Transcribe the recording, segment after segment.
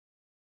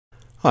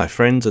Hi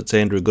friends, it's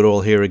Andrew Goodall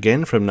here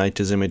again from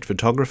Nature's Image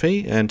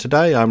Photography, and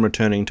today I'm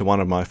returning to one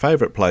of my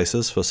favourite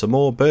places for some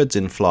more birds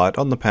in flight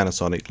on the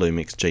PANASONIC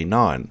LUMIX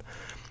G9.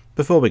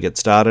 Before we get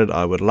started,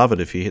 I would love it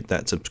if you hit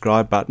that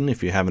subscribe button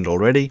if you haven't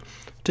already,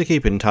 to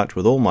keep in touch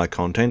with all my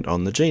content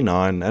on the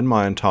G9 and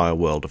my entire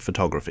world of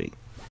photography.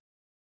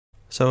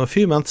 So a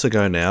few months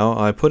ago now,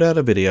 I put out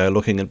a video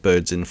looking at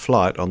birds in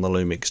flight on the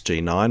LUMIX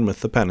G9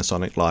 with the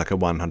Panasonic Leica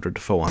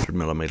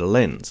 100-400mm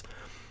lens.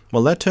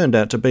 Well, that turned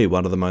out to be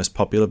one of the most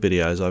popular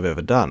videos I've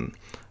ever done,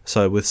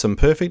 so with some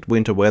perfect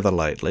winter weather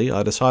lately,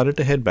 I decided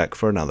to head back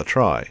for another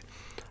try.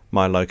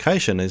 My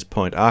location is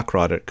Point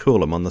Arkwright at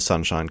Coolum on the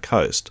Sunshine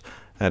Coast,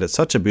 and it's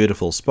such a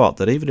beautiful spot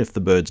that even if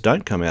the birds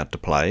don't come out to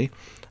play,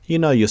 you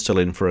know you're still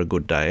in for a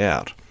good day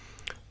out.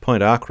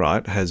 Point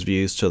Arkwright has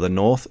views to the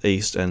north,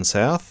 east and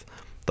south.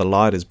 The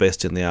light is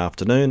best in the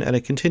afternoon, and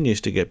it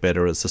continues to get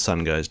better as the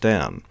sun goes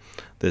down.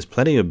 There's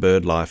plenty of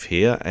bird life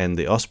here, and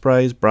the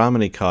ospreys,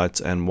 Brahminy kites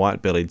and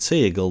white-bellied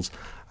sea eagles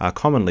are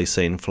commonly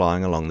seen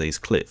flying along these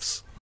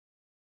cliffs.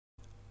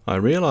 I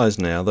realise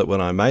now that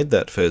when I made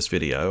that first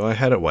video I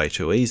had it way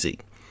too easy.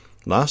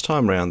 Last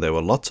time round there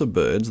were lots of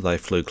birds, they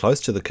flew close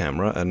to the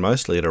camera and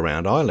mostly at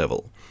around eye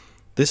level.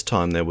 This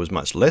time there was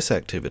much less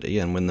activity,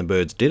 and when the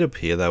birds did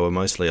appear they were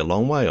mostly a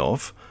long way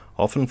off,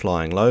 often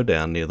flying low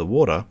down near the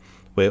water,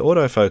 where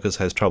autofocus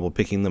has trouble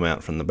picking them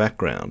out from the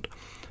background.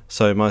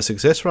 So my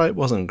success rate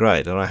wasn't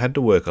great and I had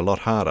to work a lot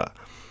harder.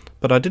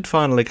 But I did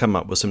finally come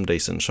up with some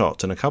decent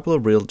shots and a couple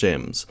of real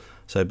gems,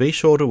 so be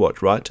sure to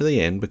watch right to the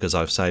end because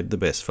I've saved the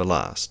best for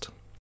last.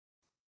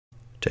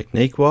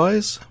 Technique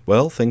wise,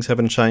 well, things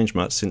haven't changed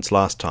much since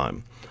last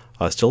time.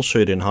 I still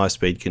shoot in high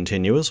speed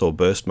continuous or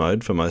burst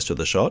mode for most of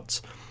the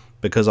shots.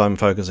 Because I'm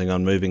focusing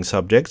on moving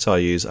subjects I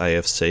use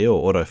AFC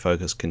or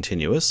autofocus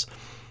continuous.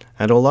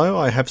 And although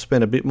I have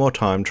spent a bit more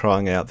time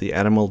trying out the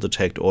Animal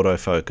Detect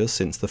autofocus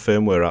since the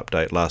firmware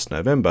update last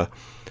November,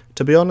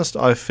 to be honest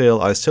I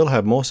feel I still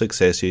have more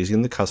success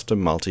using the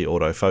custom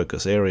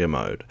multi-autofocus area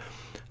mode.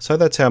 So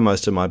that's how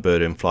most of my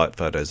bird in flight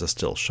photos are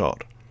still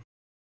shot.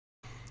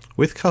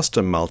 With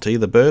custom multi,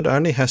 the bird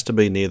only has to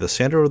be near the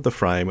centre of the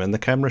frame and the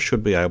camera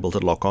should be able to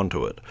lock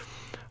onto it.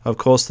 Of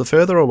course, the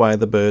further away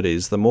the bird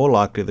is, the more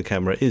likely the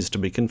camera is to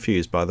be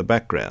confused by the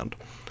background.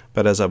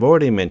 But as I've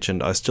already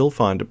mentioned, I still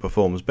find it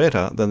performs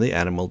better than the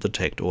Animal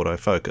Detect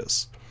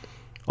autofocus.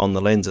 On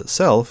the lens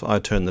itself, I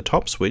turn the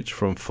top switch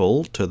from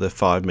full to the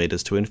 5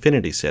 meters to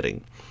infinity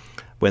setting.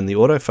 When the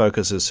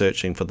autofocus is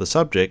searching for the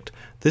subject,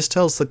 this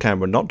tells the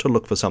camera not to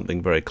look for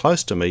something very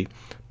close to me,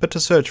 but to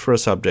search for a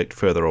subject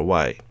further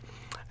away.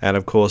 And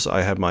of course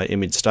I have my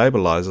image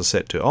stabilizer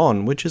set to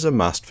on, which is a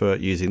must for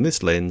using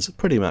this lens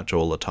pretty much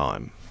all the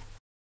time.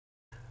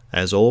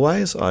 As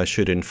always, I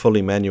shoot in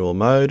fully manual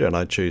mode and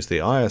I choose the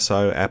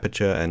ISO,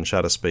 aperture and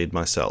shutter speed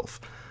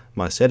myself.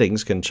 My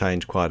settings can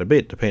change quite a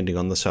bit depending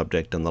on the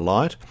subject and the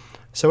light,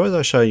 so as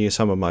I show you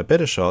some of my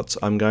better shots,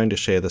 I'm going to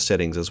share the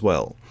settings as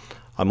well.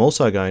 I'm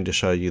also going to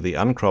show you the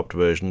uncropped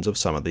versions of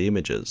some of the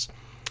images.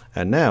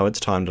 And now it's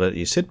time to let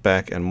you sit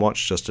back and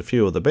watch just a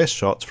few of the best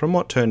shots from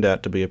what turned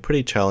out to be a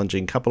pretty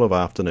challenging couple of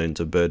afternoons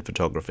of bird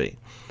photography.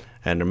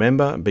 And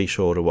remember, be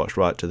sure to watch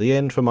right to the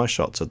end for my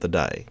shots of the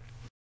day.